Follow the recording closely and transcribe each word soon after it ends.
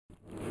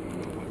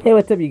Hey,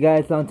 what's up, you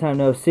guys? Long time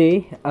no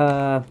see.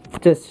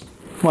 Just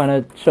want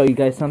to show you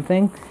guys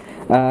something.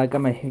 I got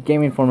my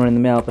Game Informer in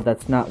the mail, but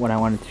that's not what I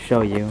wanted to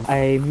show you.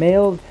 I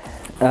mailed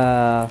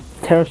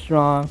Tara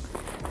Strong.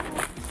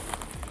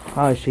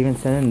 Oh, she even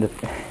sent in the.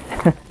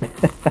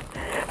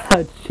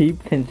 How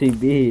cheap can she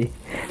be?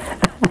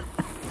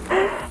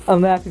 I'm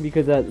laughing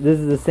because this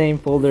is the same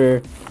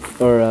folder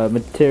or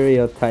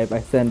material type I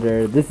send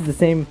her. This is the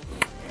same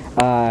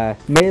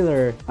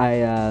mailer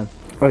I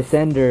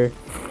send her.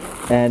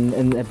 And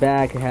in the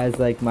back it has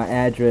like my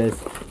address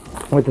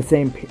with the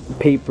same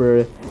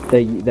paper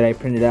that I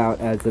printed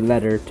out as a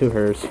letter to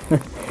hers.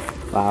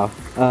 Wow.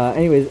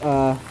 Anyways,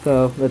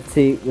 so let's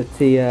see if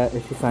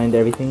she signed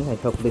everything.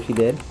 Like, hopefully she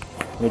did.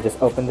 Let me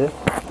just open this.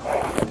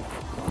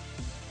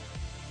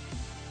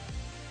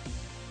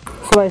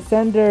 So I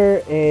send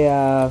her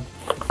a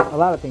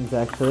lot of things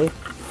actually.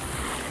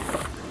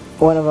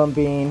 One of them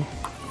being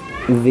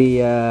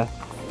the I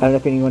don't know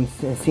if anyone's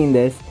seen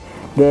this.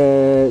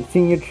 The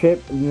senior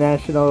trip,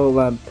 National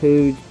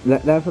Lampoon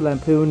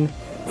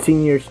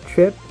Seniors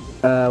Trip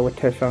with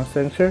Tara Strong's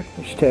signature.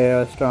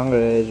 Tara Strong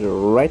is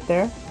right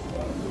there.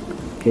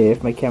 Okay,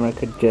 if my camera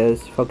could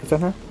just focus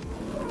on her.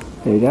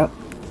 There you go.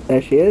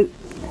 There she is.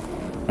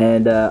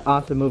 And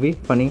awesome movie,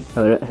 funny,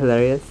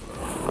 hilarious.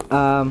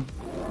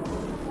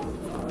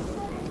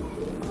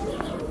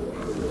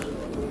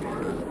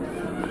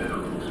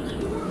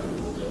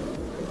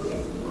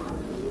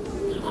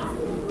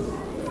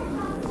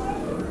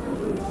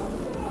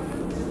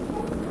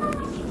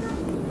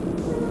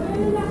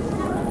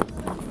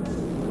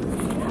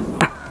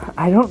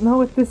 I don't know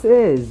what this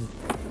is.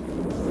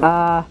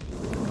 I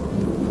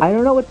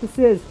don't know what this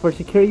is. For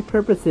security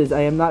purposes,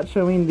 I am not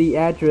showing the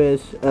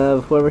address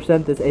of whoever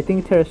sent this. I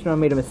think Tara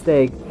Strong made a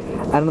mistake.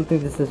 I don't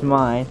think this is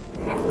mine.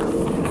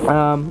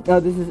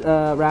 No, this is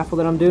a raffle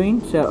that I'm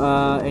doing.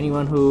 So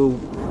anyone who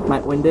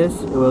might win this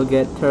will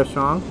get Tara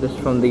Strong. This is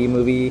from the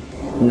movie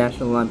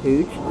National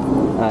Lampoon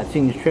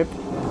Senior Trip.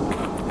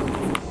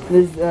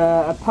 This is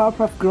a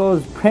Powerpuff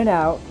Girls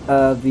printout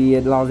of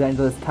the Los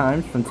Angeles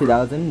Times from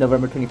 2000,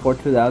 November 24,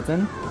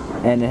 2000.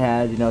 And it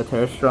has, you know,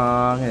 Tara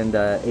Strong and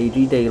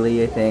A.G.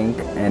 Daily, I think.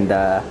 And,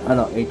 oh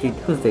no,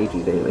 who's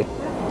A.G. Daily?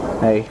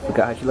 I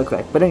forgot how she looks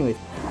like. But anyways,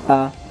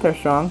 Tara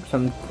Strong.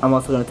 So I'm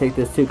also going to take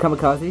this to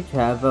Kamikaze to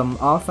have them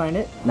all sign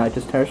it, not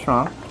just Tara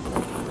Strong.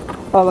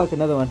 Oh, look,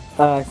 another one.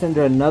 I sent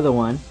her another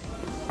one.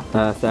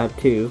 So I have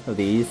two of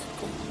these.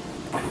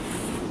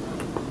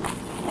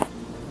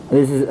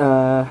 This is,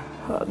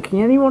 can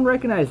anyone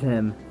recognize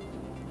him?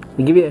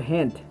 I'll give you a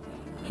hint.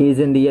 He's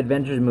in the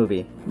Avengers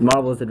movie,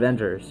 Marvel's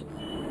Avengers.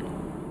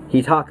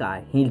 He's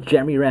Hawkeye. He's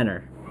Jeremy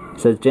Renner.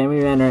 So it's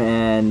Jeremy Renner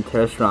and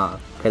Tara Strong.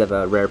 Kind of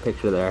a rare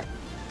picture there.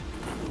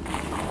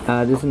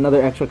 This is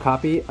another extra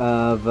copy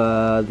of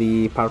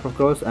the Powerpuff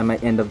Girls. I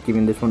might end up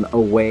giving this one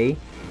away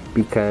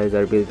because I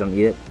really don't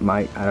need it.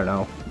 I don't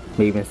know.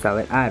 Maybe even sell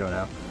it. I don't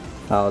know.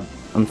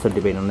 I'm still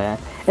debating on that.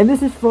 And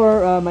this is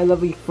for my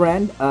lovely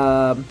friend,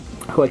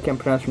 who I can't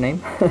pronounce her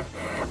name.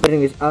 But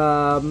anyways,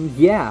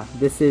 yeah,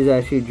 this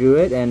is, she drew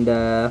it, and,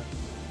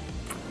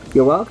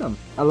 you're welcome.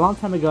 A long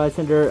time ago, I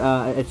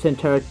sent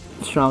Tara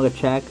Strong a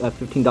check of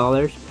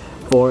 $15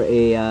 for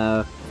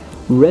a,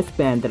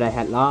 wristband that I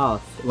had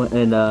lost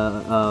in,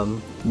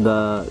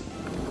 that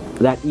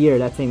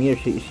same year,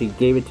 she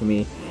gave it to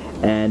me,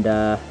 and,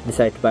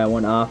 decided to buy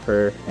one off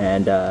her,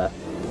 and,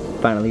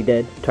 finally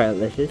did.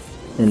 Twilightlicious,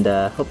 and,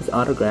 hope it's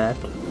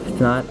autographed. If it's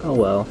not, oh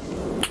well.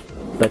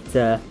 But,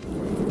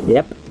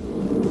 yep.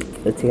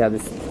 Let's see how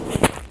it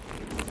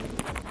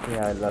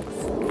looks.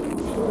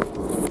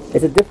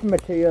 It's a different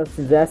material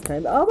since last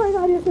time. Oh my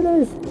god, yes it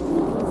is!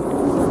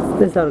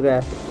 This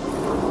autograph.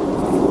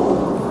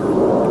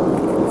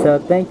 So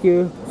thank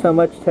you so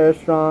much, Tara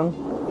Strong.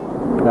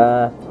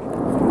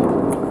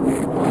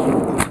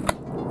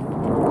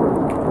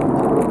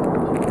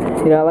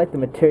 You know, I like the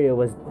material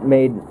was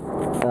made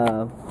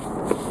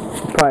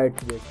prior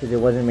to this because it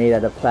wasn't made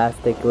out of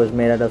plastic. It was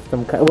made out of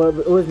some kind. Well,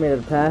 it was made out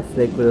of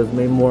plastic, but it was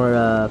made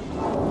more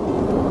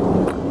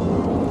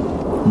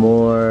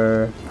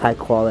high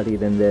quality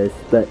than this.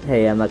 But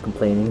hey, I'm not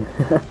complaining.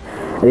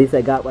 At least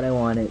I got what I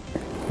wanted.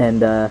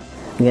 And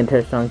again,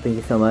 Tara Strong, thank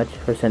you so much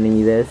for sending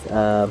me this.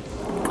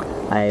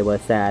 I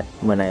was sad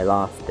when I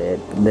lost it,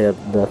 the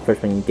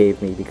first one you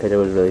gave me, because it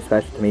was really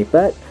special to me.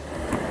 But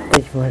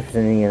thank you so much for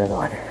sending me another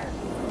one.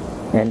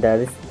 And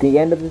this is the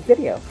end of this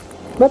video.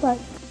 Bye bye.